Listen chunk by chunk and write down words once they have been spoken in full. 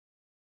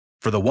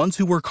For the ones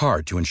who work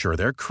hard to ensure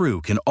their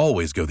crew can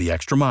always go the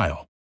extra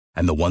mile,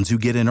 and the ones who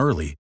get in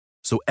early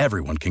so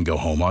everyone can go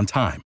home on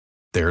time,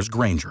 there's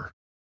Grainger,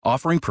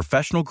 offering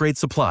professional-grade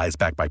supplies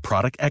backed by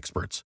product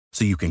experts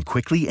so you can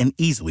quickly and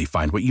easily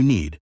find what you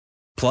need.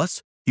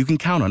 Plus, you can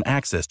count on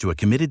access to a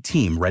committed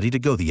team ready to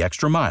go the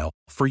extra mile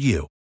for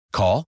you.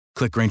 Call,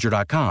 click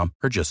Grainger.com,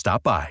 or just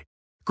stop by.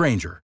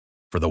 Grainger,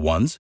 for the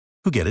ones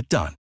who get it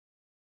done.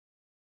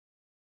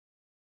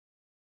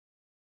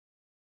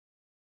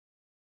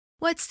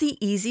 What's the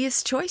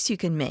easiest choice you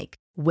can make?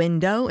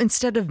 Window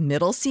instead of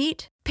middle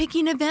seat?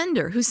 Picking a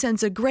vendor who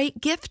sends a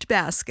great gift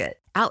basket?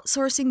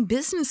 Outsourcing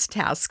business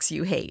tasks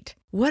you hate?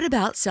 What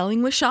about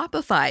selling with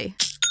Shopify?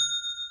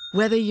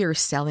 Whether you're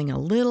selling a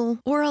little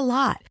or a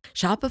lot,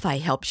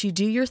 Shopify helps you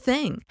do your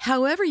thing,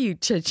 however you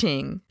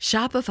cha-ching.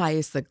 Shopify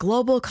is the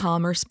global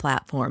commerce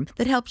platform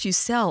that helps you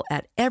sell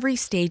at every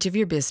stage of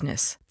your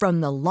business.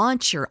 From the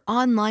launch your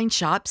online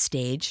shop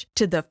stage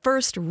to the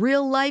first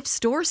real-life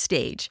store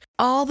stage,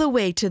 all the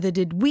way to the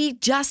did we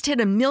just hit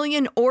a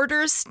million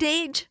orders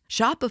stage.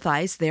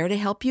 Shopify's there to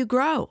help you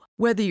grow.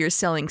 Whether you're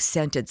selling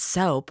scented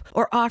soap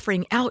or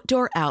offering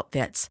outdoor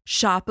outfits,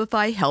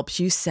 Shopify helps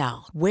you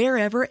sell.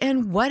 Wherever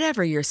and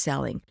whatever you're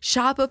selling,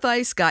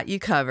 Shopify's got you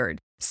covered.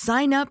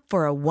 Sign up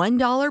for a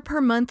 $1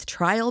 per month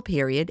trial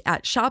period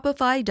at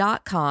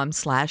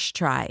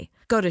shopify.com/try.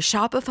 Go to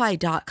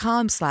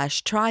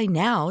shopify.com/try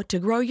now to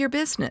grow your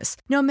business,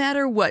 no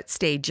matter what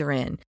stage you're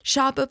in.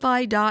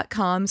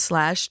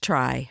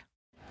 Shopify.com/try.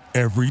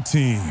 Every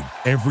team,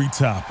 every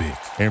topic,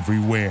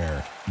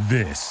 everywhere.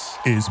 This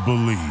is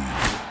Believe.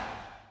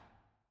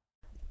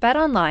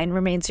 BetOnline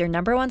remains your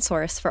number one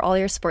source for all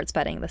your sports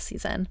betting this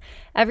season.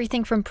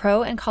 Everything from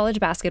pro and college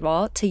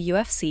basketball to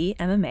UFC,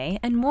 MMA,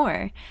 and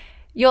more.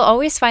 You'll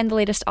always find the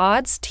latest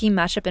odds, team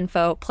matchup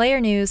info, player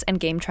news, and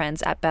game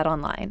trends at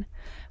BetOnline.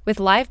 With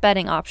live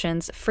betting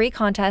options, free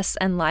contests,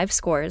 and live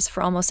scores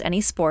for almost any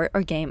sport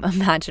or game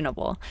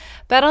imaginable,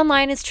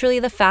 BetOnline is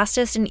truly the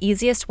fastest and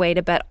easiest way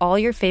to bet all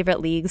your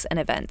favorite leagues and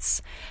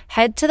events.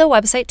 Head to the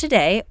website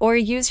today or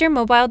use your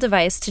mobile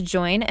device to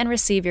join and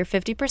receive your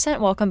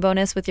 50% welcome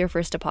bonus with your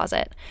first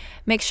deposit.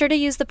 Make sure to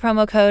use the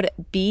promo code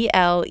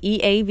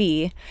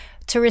BLEAV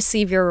to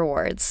receive your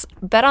rewards.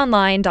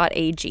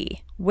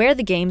 BetOnline.ag, where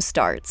the game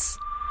starts.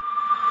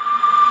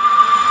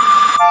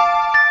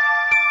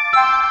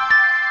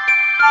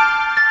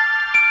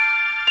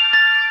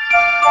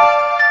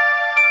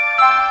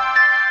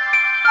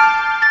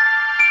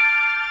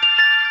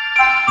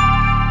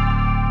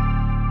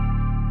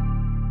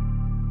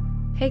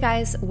 Hey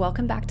guys,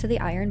 welcome back to the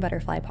Iron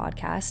Butterfly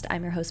podcast.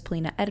 I'm your host,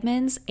 Polina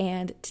Edmonds,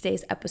 and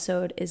today's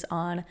episode is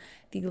on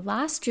the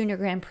last Junior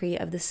Grand Prix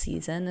of the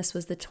season. This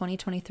was the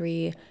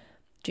 2023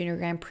 Junior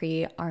Grand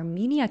Prix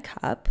Armenia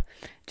Cup,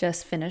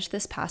 just finished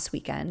this past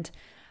weekend.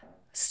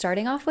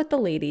 Starting off with the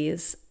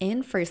ladies,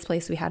 in first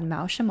place we had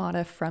Mao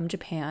Shimada from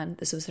Japan.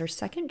 This was her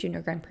second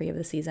Junior Grand Prix of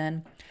the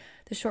season.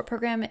 The short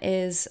program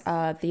is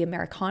the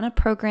Americana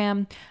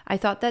program. I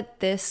thought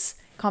that this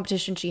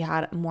competition she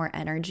had more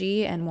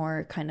energy and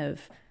more kind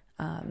of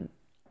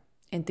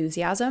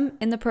enthusiasm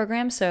in the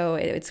program, so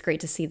it's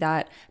great to see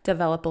that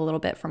develop a little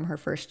bit from her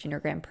first Junior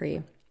Grand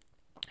Prix.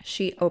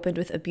 She opened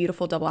with a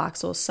beautiful double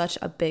axel, such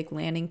a big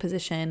landing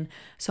position,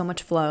 so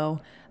much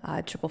flow,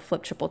 triple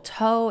flip, triple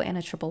toe, and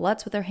a triple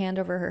lutz with her hand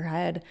over her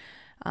head.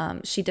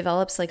 She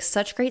develops like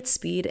such great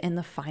speed in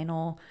the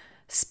final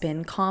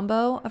spin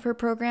combo of her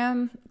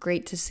program.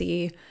 Great to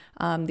see.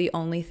 The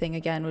only thing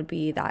again would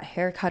be that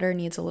hair cutter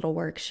needs a little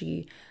work.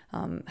 She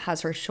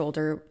has her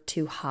shoulder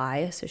too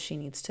high, so she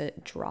needs to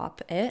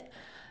drop it.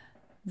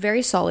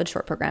 Very solid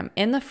short program.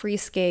 In the free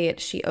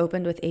skate, she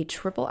opened with a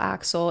triple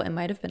axel. It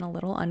might have been a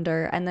little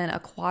under, and then a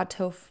quad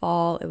toe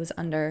fall. It was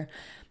under.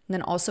 And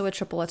then also a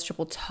triple lutz,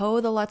 triple toe.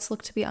 The lutz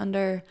looked to be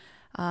under.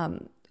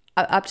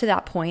 Up to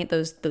that point,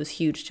 those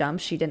huge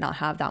jumps, she did not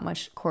have that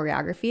much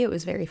choreography. It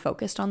was very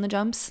focused on the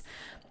jumps.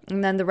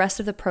 And then the rest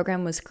of the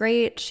program was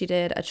great. She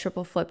did a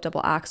triple flip, double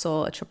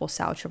axel, a triple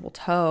sow, triple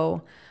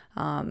toe.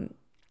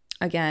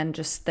 Again,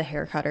 just the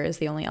hair cutter is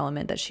the only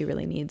element that she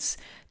really needs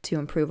to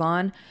improve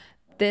on.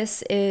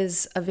 This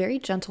is a very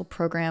gentle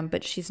program,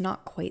 but she's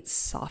not quite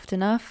soft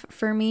enough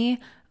for me.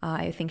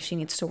 I think she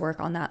needs to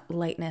work on that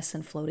lightness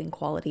and floating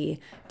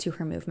quality to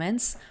her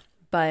movements.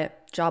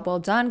 But job well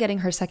done getting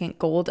her second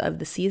gold of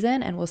the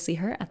season, and we'll see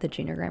her at the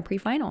Junior Grand Prix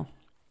final.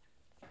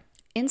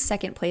 In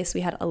second place,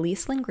 we had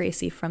Elise Lynn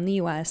Gracie from the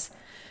US,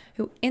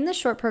 who in the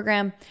short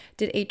program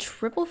did a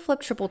triple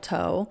flip, triple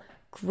toe,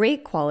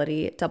 great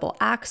quality, double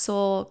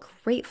axel,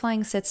 great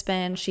flying sit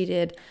spin. She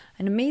did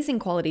an amazing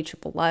quality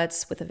triple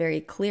lutz with a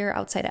very clear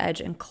outside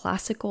edge and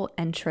classical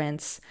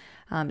entrance.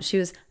 She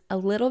was a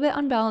little bit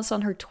unbalanced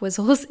on her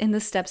twizzles in the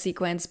step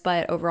sequence,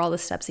 but overall the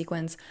step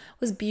sequence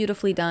was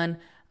beautifully done.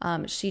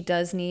 She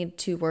does need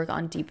to work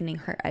on deepening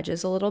her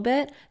edges a little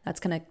bit.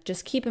 That's going to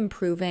just keep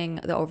improving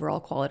the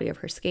overall quality of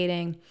her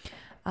skating.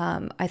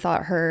 I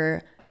thought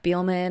her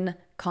Bielman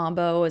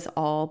combo is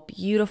all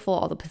beautiful.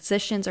 All the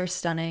positions are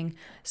stunning.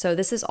 So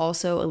this is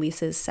also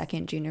Elise's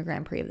second Junior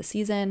Grand Prix of the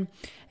season,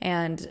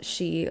 and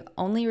she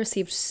only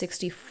received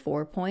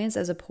 64 points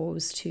as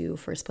opposed to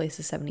first place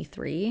is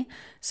 73.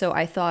 So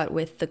I thought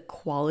with the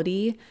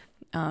quality,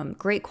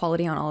 great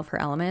quality on all of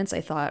her elements,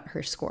 I thought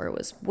her score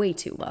was way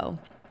too low.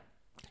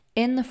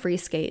 In the free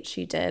skate,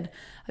 she did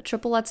a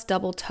triple Lutz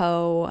double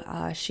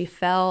toe. She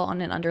fell on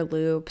an under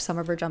loop. Some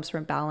of her jumps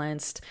weren't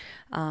balanced.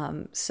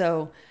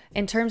 So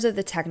in terms of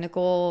the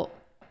technical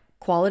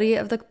quality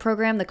of the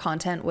program, the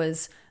content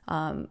was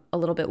a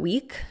little bit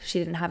weak. She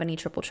didn't have any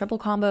triple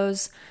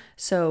combos.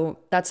 So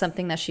that's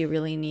something that she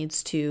really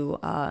needs to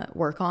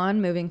work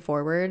on moving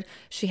forward.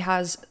 She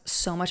has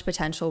so much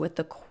potential with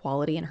the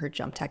quality in her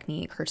jump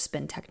technique, her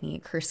spin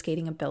technique, her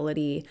skating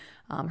ability,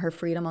 her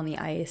freedom on the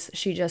ice.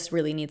 She just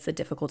really needs the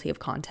difficulty of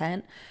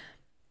content.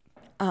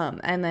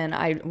 And then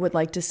I would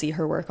like to see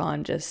her work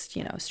on just,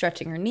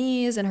 stretching her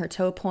knees and her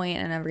toe point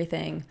and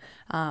everything.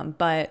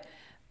 But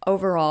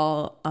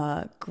overall,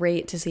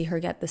 great to see her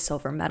get the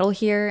silver medal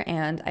here,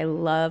 and I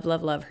love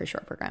her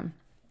short program.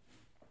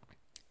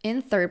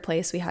 In third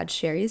place, we had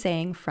Sherry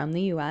Zhang from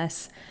the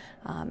US,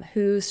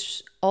 who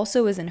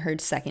also was in her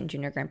second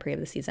Junior Grand Prix of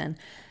the season.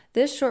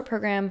 This short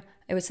program,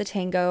 it was a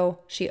tango.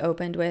 She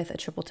opened with a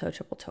triple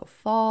toe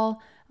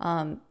fall.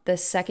 The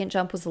second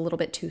jump was a little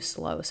bit too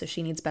slow, so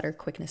she needs better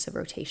quickness of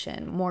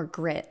rotation, more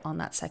grit on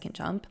that second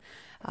jump.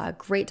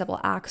 Great double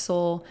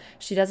axel.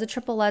 She does a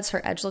triple Lutz.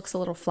 Her edge looks a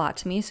little flat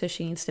to me, so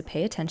she needs to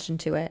pay attention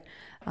to it.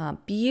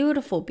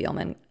 Beautiful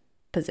Biellmann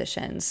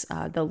positions.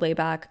 The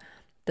layback,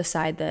 the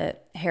side, the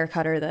hair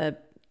cutter, the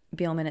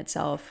Biellmann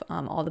itself,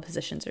 all the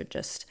positions are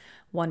just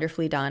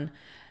wonderfully done.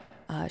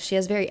 She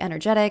has very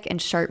energetic and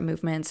sharp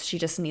movements. She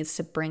just needs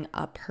to bring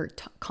up her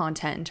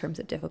content in terms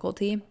of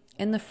difficulty.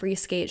 In the free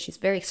skate, she's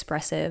very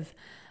expressive.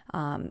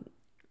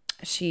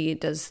 She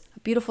does a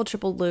beautiful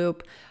triple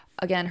loop.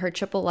 Again, her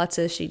triple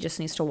Lutzes, she just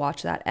needs to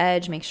watch that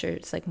edge, make sure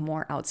it's like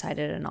more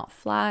outside-ed and not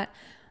flat.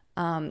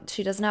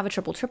 She doesn't have a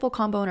triple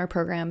combo in her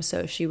program,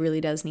 so she really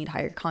does need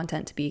higher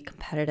content to be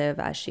competitive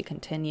as she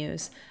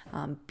continues.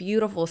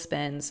 Beautiful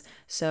spins,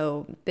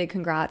 so big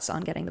congrats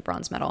on getting the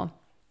bronze medal.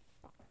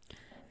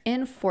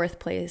 In fourth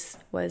place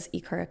was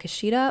Ikura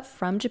Kishida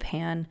from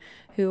Japan,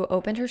 who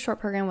opened her short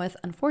program with,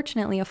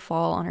 unfortunately, a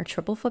fall on her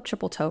triple flip,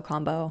 triple toe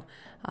combo,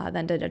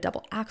 then did a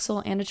double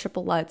axel and a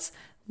triple Lutz.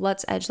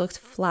 Lutz edge looked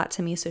flat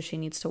to me, so she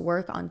needs to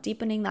work on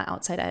deepening that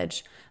outside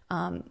edge.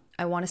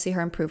 I want to see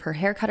her improve her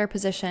hair cutter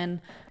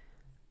position.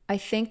 I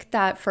think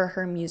that for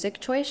her music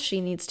choice, she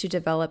needs to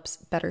develop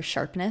better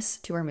sharpness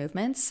to her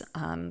movements.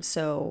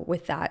 So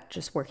with that,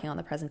 just working on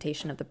the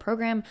presentation of the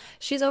program.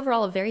 She's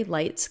overall a very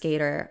light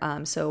skater,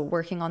 so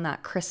working on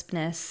that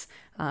crispness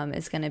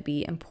is going to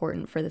be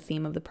important for the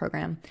theme of the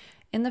program.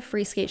 In the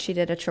free skate, she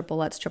did a triple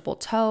Lutz triple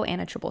toe and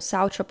a triple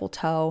sow triple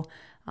toe.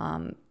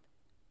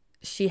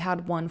 She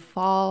had one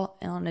fall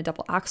on a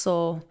double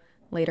axel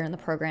later in the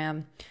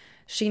program.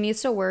 She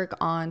needs to work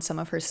on some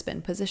of her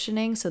spin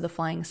positioning, so the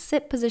flying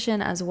sit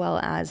position as well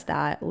as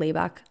that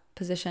layback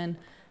position.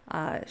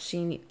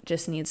 She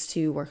just needs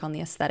to work on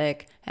the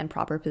aesthetic and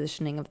proper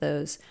positioning of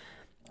those.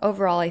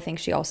 Overall, I think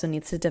she also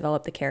needs to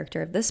develop the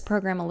character of this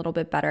program a little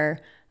bit better.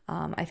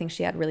 I think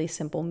she had really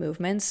simple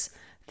movements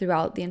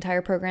throughout the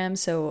entire program,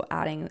 so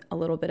adding a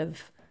little bit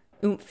of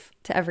oomph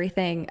to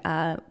everything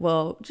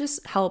will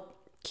just help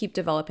keep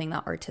developing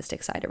that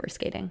artistic side of her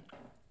skating.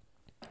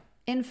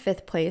 In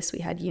fifth place, we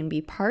had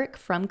Yoonbi Park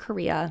from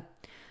Korea.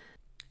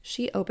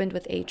 She opened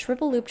with a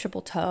triple loop,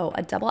 triple toe,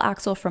 a double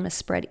axel from a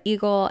spread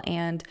eagle,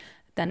 and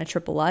then a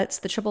triple Lutz.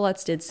 The triple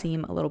Lutz did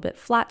seem a little bit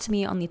flat to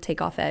me on the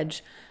takeoff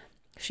edge.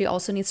 She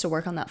also needs to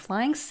work on that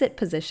flying sit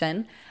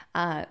position.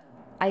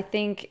 I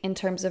think in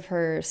terms of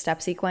her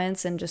step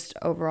sequence and just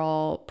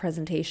overall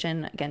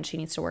presentation, again, she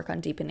needs to work on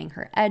deepening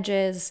her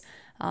edges,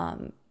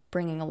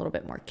 bringing a little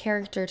bit more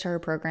character to her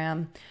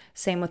program.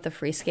 Same with the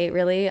free skate,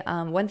 really.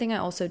 One thing I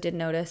also did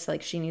notice,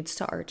 she needs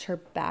to arch her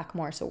back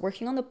more. So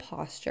working on the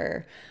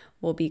posture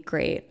will be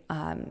great.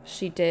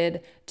 She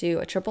did do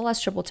a triple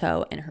S triple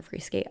toe in her free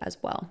skate as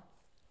well.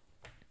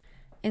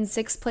 In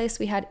sixth place,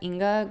 we had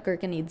Inga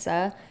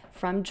Gurganidze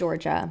from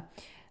Georgia,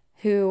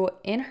 who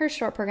in her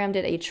short program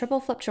did a triple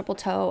flip, triple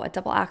toe, a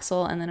double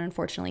axel, and then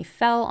unfortunately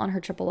fell on her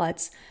triple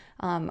Lutz.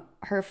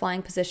 Her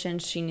flying position,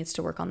 she needs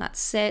to work on that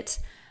sit.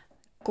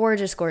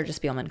 Gorgeous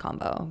Biellmann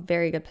combo.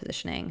 Very good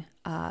positioning.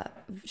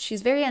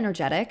 She's very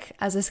energetic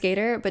as a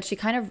skater, but she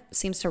kind of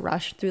seems to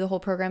rush through the whole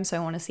program, so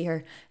I want to see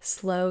her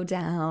slow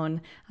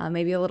down,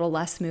 maybe a little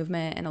less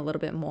movement and a little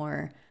bit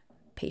more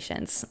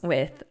patience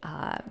with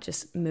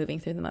just moving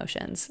through the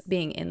motions,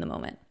 being in the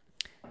moment.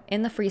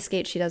 In the free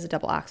skate, she does a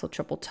double axel,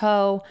 triple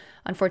toe.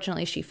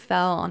 Unfortunately, she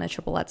fell on a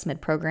triple Lutz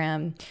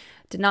mid-program.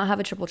 Did not have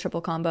a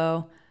triple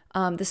combo.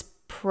 This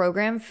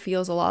program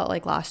feels a lot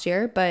like last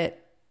year,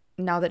 but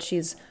now that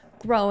she's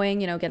growing,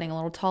 getting a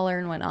little taller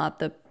and whatnot,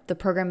 the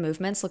program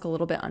movements look a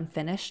little bit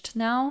unfinished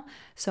now.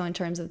 So in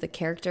terms of the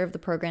character of the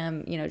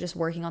program, just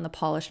working on the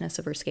polishedness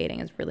of her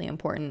skating is really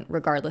important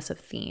regardless of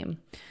theme.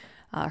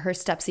 Her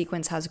step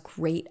sequence has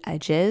great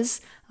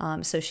edges,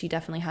 so she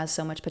definitely has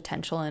so much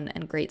potential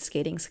and great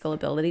skating skill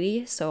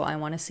ability. So I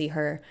want to see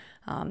her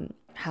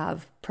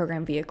have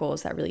program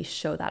vehicles that really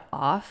show that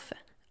off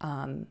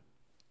in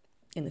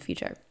the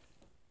future.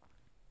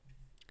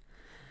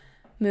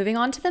 Moving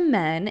on to the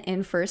men,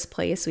 in first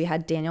place, we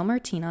had Daniel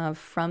Martinov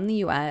from the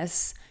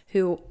US,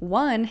 who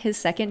won his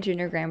second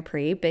Junior Grand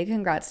Prix. Big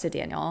congrats to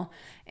Daniel.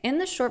 In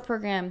the short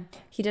program,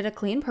 he did a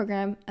clean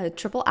program, a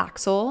triple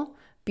axel,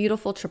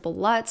 beautiful triple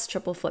lutz,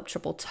 triple flip,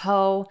 triple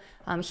toe.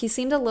 He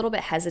seemed a little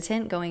bit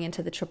hesitant going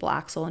into the triple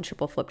axel and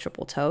triple flip,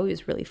 triple toe. He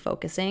was really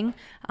focusing,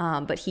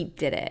 but he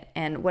did it.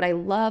 And what I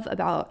love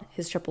about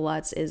his triple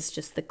lutz is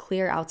just the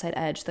clear outside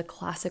edge, the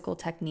classical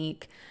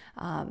technique,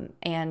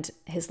 and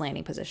his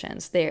landing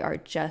positions. They are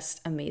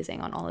just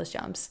amazing on all his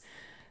jumps.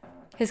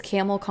 His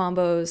camel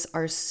combos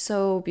are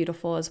so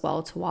beautiful as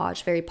well to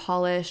watch. Very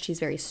polished.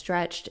 He's very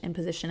stretched in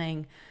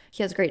positioning.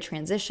 He has great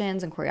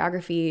transitions and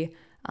choreography.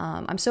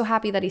 I'm so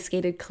happy that he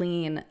skated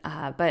clean,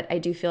 but I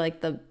do feel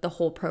like the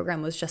whole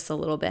program was just a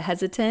little bit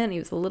hesitant. He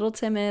was a little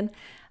timid,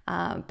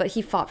 but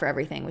he fought for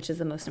everything, which is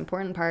the most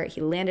important part.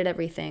 He landed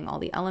everything. All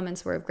the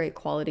elements were of great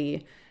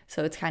quality.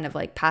 So it's kind of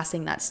like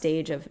passing that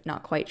stage of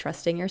not quite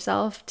trusting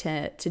yourself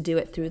to do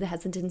it through the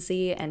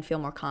hesitancy and feel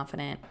more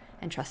confident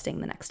and trusting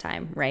the next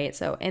time, right?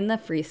 So in the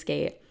free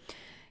skate,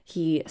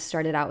 he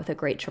started out with a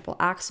great triple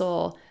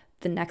axel.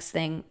 The next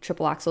thing,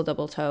 triple axel,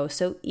 double toe,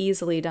 so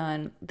easily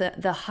done.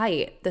 The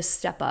height, the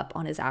step up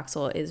on his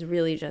axel is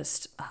really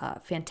just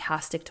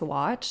fantastic to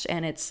watch.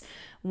 And it's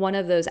one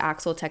of those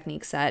axel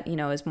techniques that,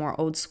 is more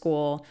old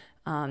school.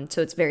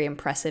 So it's very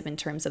impressive in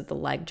terms of the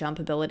leg jump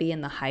ability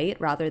and the height,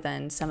 rather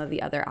than some of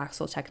the other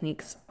axel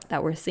techniques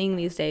that we're seeing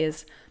these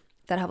days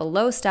that have a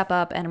low step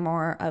up and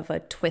more of a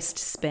twist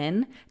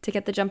spin to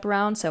get the jump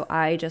around. So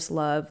I just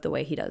love the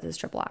way he does his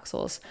triple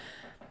axels.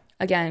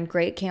 Again,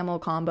 great camel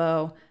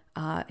combo.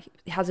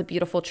 He has a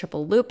beautiful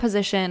triple loop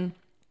position.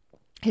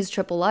 His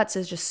triple lutz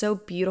is just so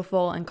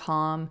beautiful and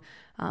calm.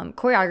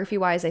 Choreography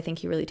wise, I think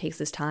he really takes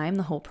his time.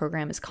 The whole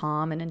program is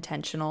calm and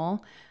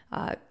intentional.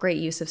 Great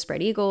use of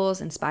spread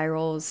eagles and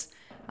spirals.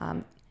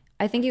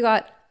 I think he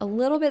got a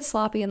little bit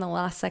sloppy in the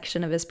last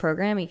section of his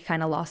program. He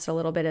kind of lost a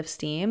little bit of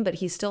steam, but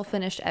he still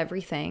finished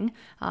everything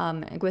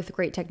with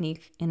great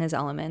technique in his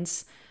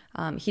elements.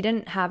 He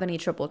didn't have any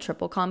triple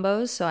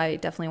combos, so I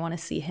definitely want to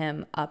see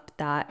him up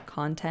that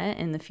content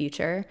in the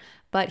future.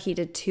 But he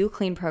did 2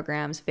 clean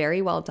programs,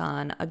 very well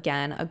done.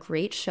 Again, a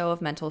great show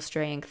of mental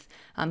strength.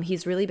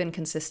 He's really been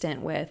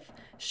consistent with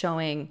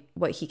showing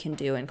what he can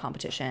do in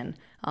competition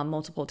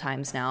multiple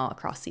times now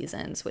across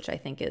seasons, which I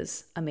think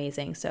is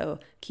amazing. So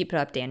keep it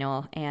up,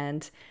 Daniel.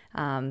 And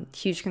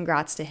huge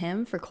congrats to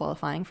him for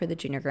qualifying for the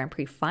Junior Grand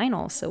Prix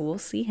final. So we'll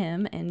see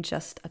him in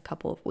just a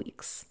couple of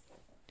weeks.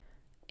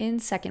 In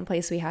second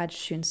place, we had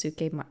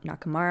Shunsuke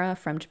Nakamura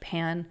from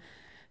Japan,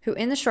 who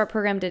in the short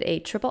program did a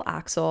triple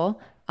axel.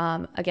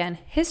 Again,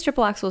 his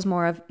triple axel is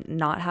more of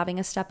not having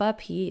a step up.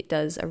 He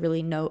does a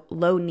really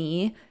low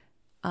knee,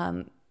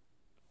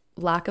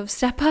 lack of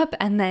step up,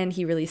 and then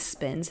he really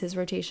spins his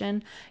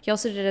rotation. He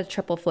also did a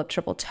triple flip,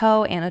 triple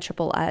toe, and a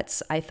triple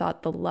lutz. I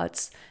thought the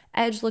lutz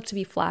edge looked to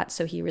be flat,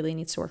 so he really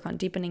needs to work on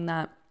deepening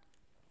that.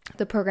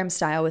 The program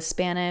style was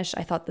Spanish.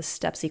 I thought the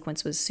step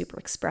sequence was super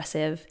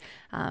expressive.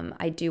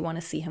 I do want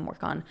to see him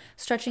work on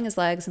stretching his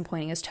legs and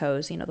pointing his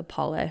toes, the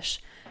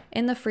polish.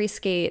 In the free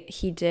skate,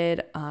 he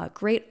did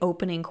great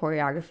opening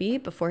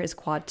choreography before his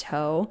quad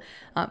toe.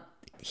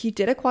 He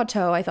did a quad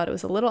toe. I thought it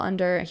was a little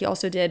under. He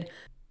also did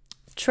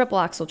triple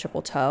axel,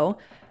 triple toe.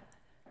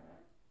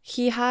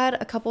 He had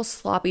a couple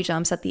sloppy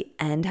jumps at the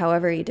end.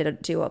 However, he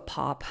did do a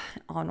pop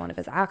on one of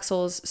his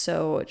axles.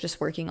 So just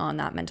working on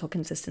that mental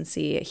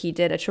consistency. He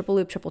did a triple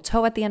loop, triple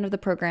toe at the end of the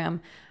program.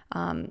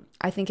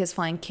 I think his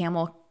flying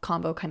camel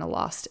combo kind of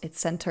lost its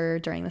center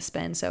during the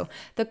spin. So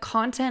the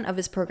content of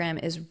his program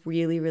is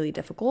really, really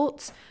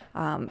difficult.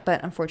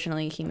 But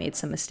unfortunately, he made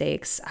some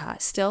mistakes.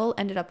 Still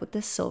ended up with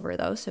this silver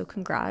though. So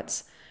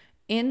congrats.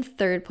 In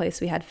third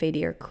place, we had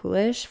Fadir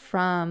Kulish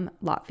from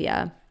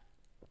Latvia.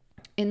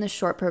 In the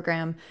short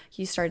program,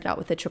 he started out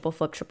with a triple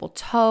flip, triple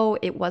toe.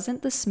 It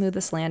wasn't the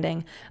smoothest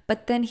landing,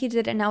 but then he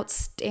did an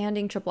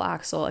outstanding triple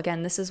axel.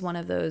 Again, this is one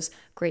of those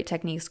great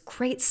techniques,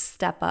 great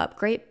step up,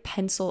 great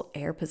pencil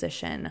air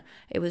position.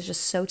 It was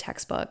just so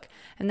textbook.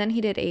 And then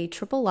he did a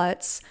triple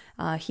lutz.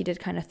 He did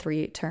kind of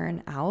 3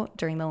 turn out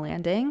during the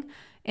landing.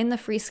 In the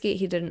free skate,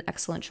 he did an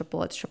excellent triple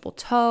lutz, triple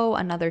toe,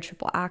 another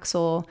triple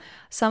axel.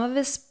 Some of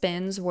his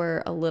spins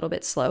were a little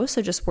bit slow,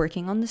 so just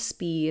working on the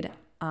speed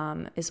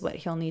is what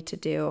he'll need to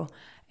do.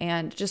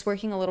 And just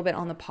working a little bit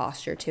on the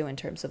posture too in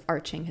terms of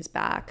arching his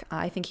back.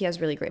 I think he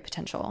has really great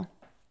potential.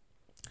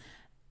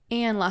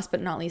 And last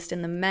but not least,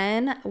 in the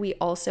men, we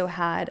also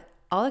had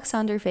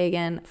Alexander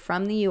Fagan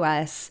from the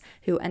US,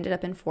 who ended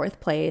up in 4th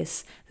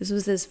place. This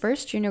was his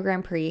first Junior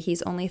Grand Prix.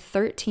 He's only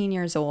 13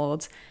 years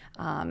old.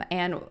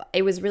 And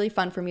it was really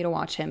fun for me to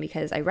watch him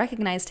because I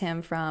recognized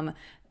him from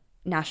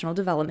national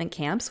development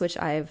camps, which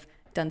I've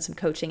done some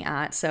coaching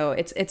at. So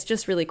it's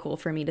just really cool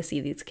for me to see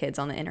these kids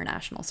on the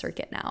international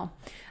circuit now.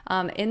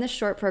 In the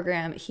short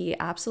program, he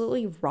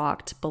absolutely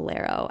rocked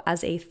Bolero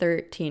as a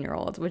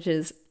 13-year-old, which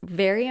is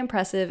very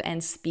impressive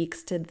and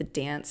speaks to the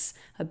dance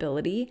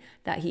ability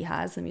that he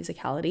has, the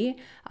musicality.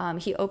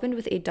 He opened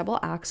with a double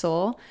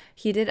axel.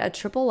 He did a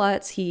triple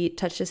Lutz. He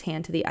touched his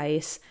hand to the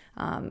ice.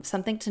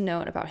 Something to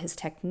note about his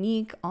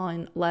technique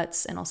on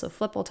Lutz and also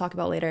flip we'll talk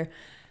about later.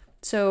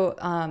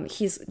 So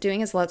he's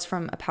doing his Lutz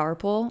from a power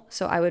pull.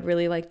 So I would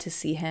really like to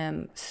see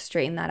him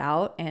straighten that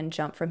out and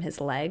jump from his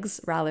legs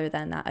rather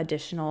than that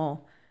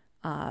additional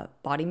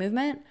body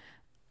movement.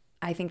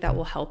 I think that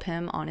will help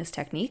him on his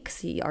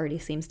techniques. He already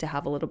seems to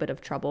have a little bit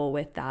of trouble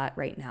with that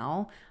right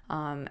now.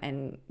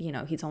 And,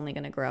 he's only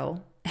going to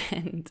grow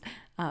and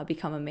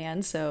become a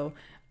man. So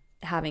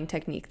having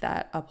technique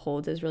that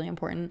upholds is really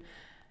important.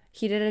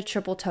 He did a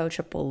triple toe,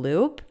 triple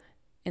loop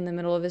in the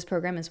middle of his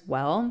program as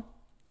well.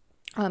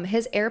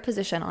 His air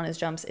position on his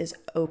jumps is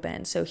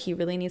open, so he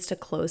really needs to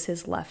close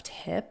his left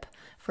hip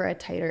for a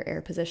tighter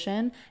air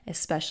position,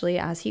 especially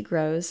as he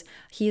grows.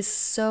 He is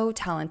so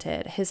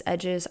talented. His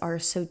edges are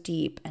so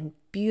deep and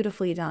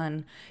beautifully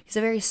done. He's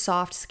a very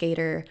soft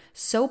skater,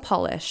 so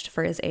polished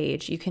for his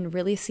age. You can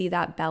really see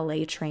that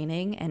ballet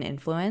training and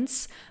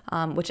influence,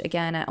 which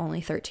again, at only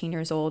 13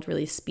 years old,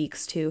 really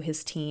speaks to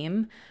his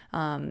team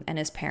and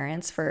his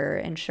parents for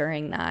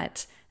ensuring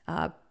that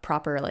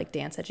proper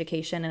dance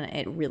education, and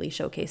it really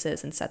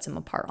showcases and sets him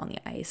apart on the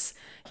ice.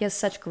 He has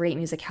such great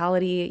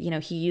musicality.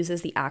 He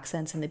uses the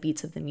accents and the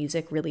beats of the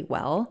music really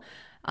well.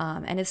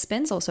 And his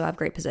spins also have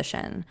great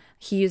position.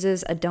 He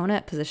uses a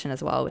donut position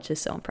as well, which is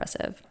so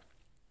impressive.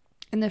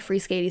 In the free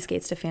skate, he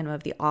skates to Phantom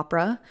of the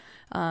Opera.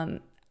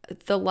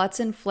 The Lutz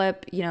and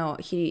flip,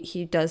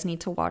 he does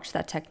need to watch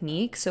that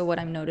technique. So what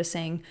I'm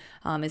noticing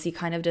is he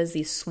kind of does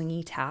these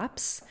swingy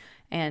taps,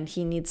 and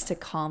he needs to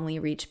calmly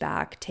reach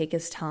back, take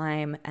his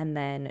time, and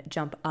then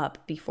jump up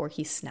before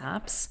he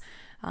snaps.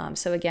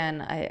 So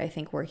again, I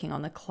think working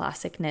on the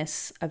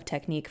classicness of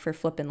technique for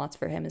flip and Lutz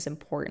for him is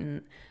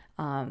important.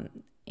 And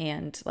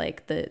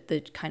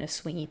the kind of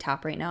swingy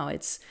tap right now,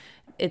 it's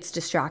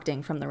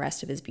distracting from the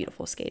rest of his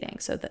beautiful skating.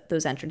 So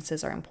those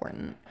entrances are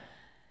important.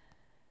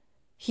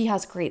 He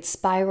has great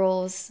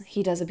spirals.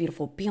 He does a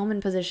beautiful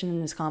Bielmann position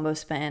in his combo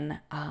spin.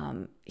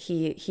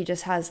 He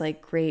just has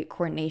great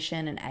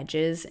coordination and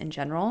edges in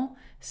general.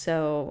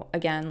 So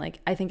again,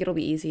 I think it'll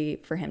be easy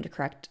for him to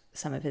correct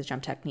some of his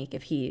jump technique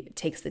if he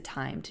takes the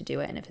time to do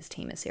it and if his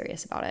team is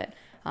serious about it.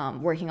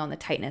 Working on the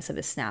tightness of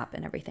his snap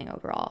and everything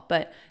overall.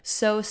 But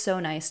so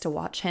nice to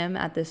watch him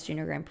at this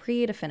Junior Grand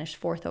Prix. To finish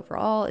 4th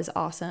overall is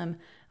awesome.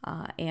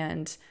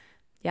 And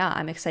yeah,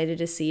 I'm excited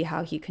to see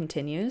how he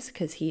continues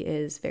because he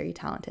is very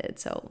talented.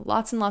 So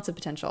lots and lots of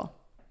potential.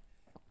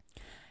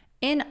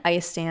 In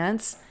ice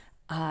dance,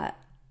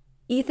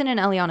 Ethan and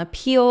Eliana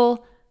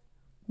Peel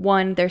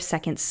won their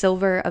second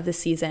silver of the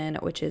season,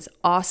 which is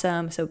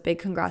awesome. So big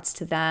congrats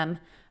to them.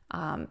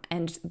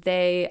 And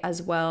they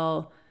as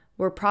well,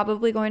 we're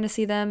probably going to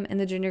see them in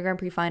the Junior Grand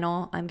Prix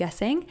final, I'm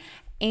guessing.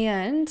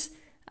 And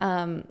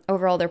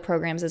overall their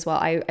programs as well.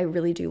 I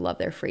really do love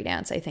their free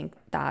dance. I think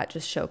that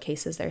just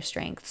showcases their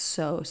strength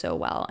so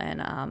well.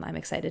 And I'm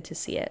excited to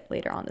see it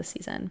later on this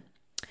season.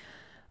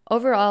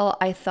 Overall,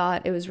 I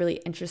thought it was really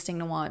interesting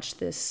to watch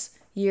this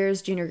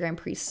year's Junior Grand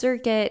Prix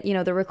circuit.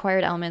 The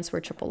required elements were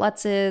triple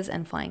Lutzes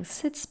and flying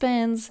sit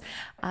spins.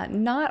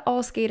 Not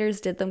all skaters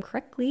did them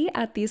correctly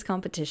at these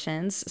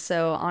competitions.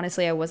 So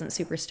honestly, I wasn't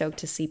super stoked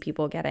to see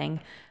people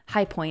getting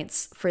high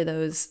points for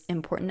those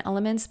important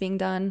elements being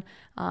done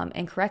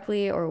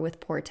incorrectly or with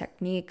poor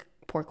technique,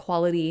 poor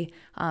quality.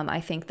 I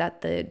think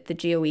that the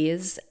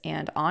GOEs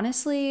and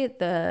honestly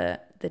the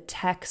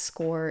tech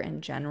score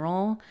in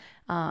general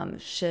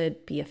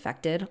should be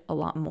affected a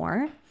lot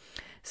more.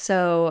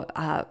 So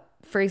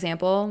for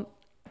example,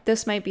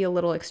 this might be a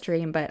little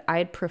extreme, but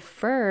I'd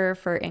prefer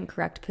for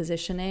incorrect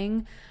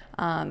positioning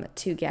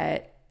to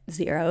get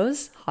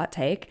zeros, hot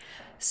take.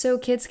 So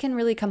kids can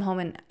really come home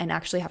and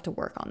actually have to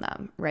work on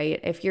them, right?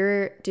 If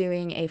you're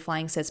doing a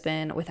flying sit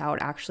spin without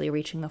actually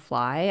reaching the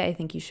fly, I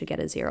think you should get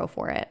a 0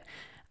 for it.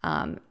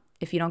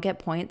 If you don't get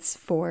points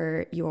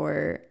for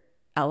your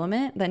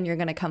element, then you're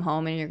going to come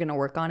home and you're going to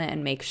work on it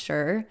and make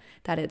sure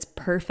that it's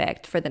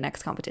perfect for the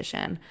next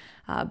competition.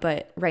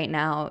 But right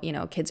now,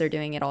 kids are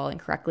doing it all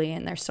incorrectly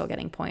and they're still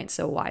getting points.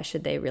 So why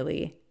should they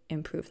really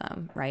improve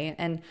them, right?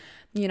 And,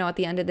 at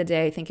the end of the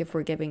day, I think if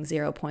we're giving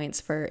 0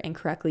 points for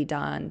incorrectly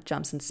done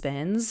jumps and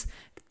spins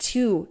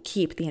to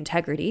keep the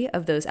integrity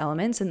of those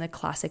elements and the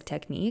classic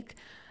technique,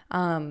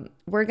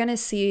 we're going to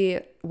see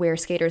where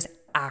skaters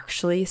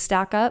actually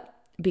stack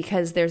up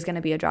because there's going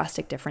to be a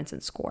drastic difference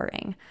in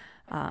scoring.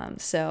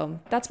 So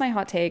that's my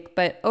hot take.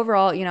 But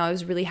overall, I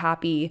was really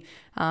happy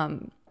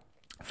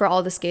for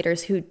all the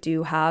skaters who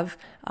do have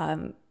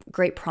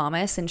great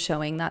promise in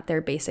showing that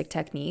their basic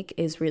technique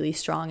is really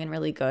strong and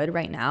really good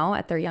right now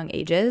at their young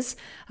ages,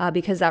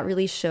 because that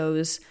really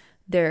shows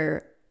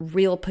their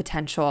real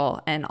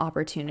potential and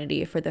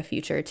opportunity for the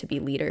future to be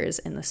leaders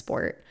in the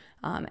sport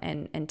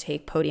and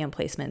take podium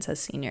placements as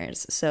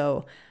seniors.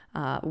 So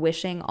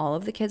wishing all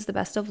of the kids the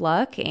best of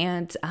luck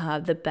and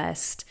the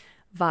best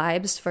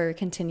vibes for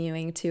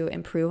continuing to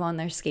improve on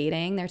their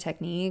skating, their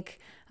technique,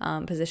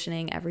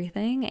 positioning,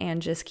 everything,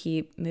 and just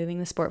keep moving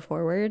the sport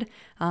forward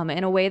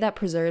in a way that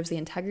preserves the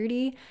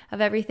integrity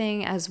of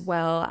everything, as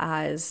well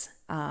as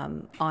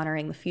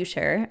honoring the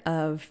future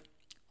of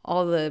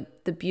all the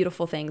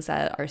beautiful things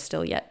that are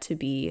still yet to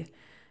be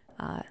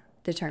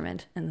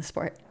determined in the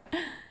sport.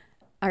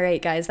 All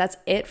right, guys, that's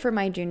it for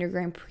my Junior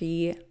Grand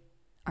Prix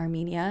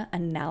Armenia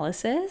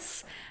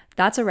analysis.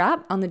 That's a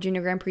wrap on the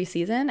Junior Grand Prix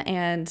season,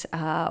 and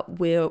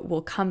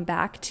we'll come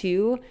back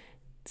to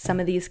some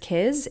of these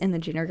kids in the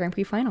Junior Grand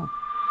Prix final.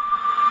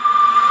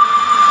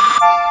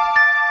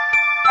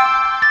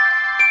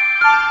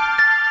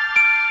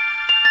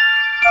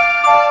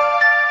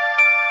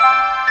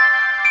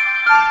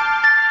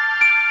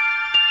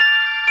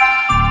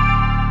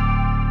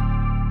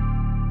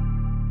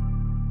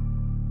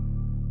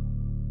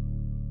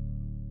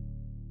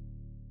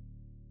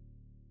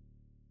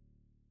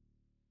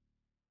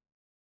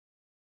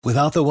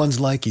 Without the ones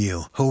like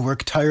you, who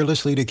work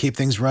tirelessly to keep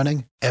things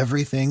running,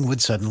 everything would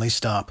suddenly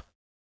stop.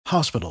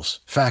 Hospitals,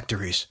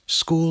 factories,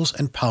 schools,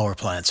 and power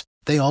plants,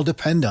 they all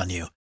depend on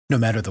you. No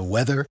matter the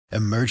weather,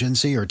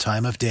 emergency, or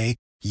time of day,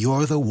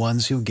 you're the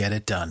ones who get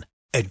it done.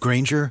 At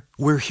Grainger,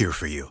 we're here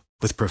for you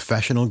with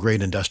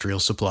professional-grade industrial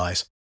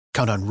supplies.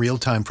 Count on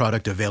real-time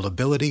product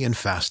availability and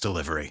fast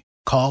delivery.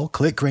 Call,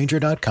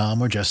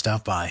 clickgrainger.com, or just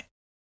stop by.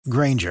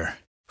 Grainger,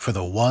 for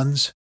the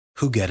ones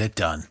who get it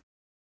done.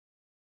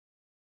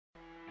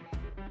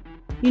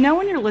 You know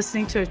when you're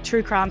listening to a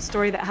true crime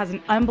story that has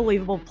an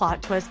unbelievable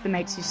plot twist that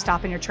makes you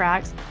stop in your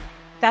tracks?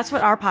 That's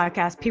what our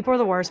podcast, People Are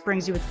the Worst,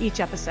 brings you with each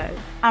episode.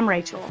 I'm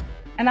Rachel.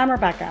 And I'm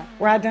Rebecca.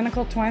 We're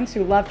identical twins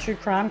who love true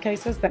crime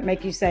cases that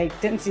make you say,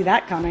 didn't see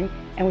that coming,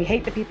 and we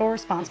hate the people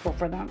responsible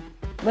for them.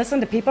 Listen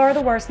to People Are the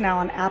Worst now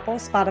on Apple,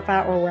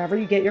 Spotify, or wherever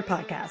you get your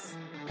podcasts.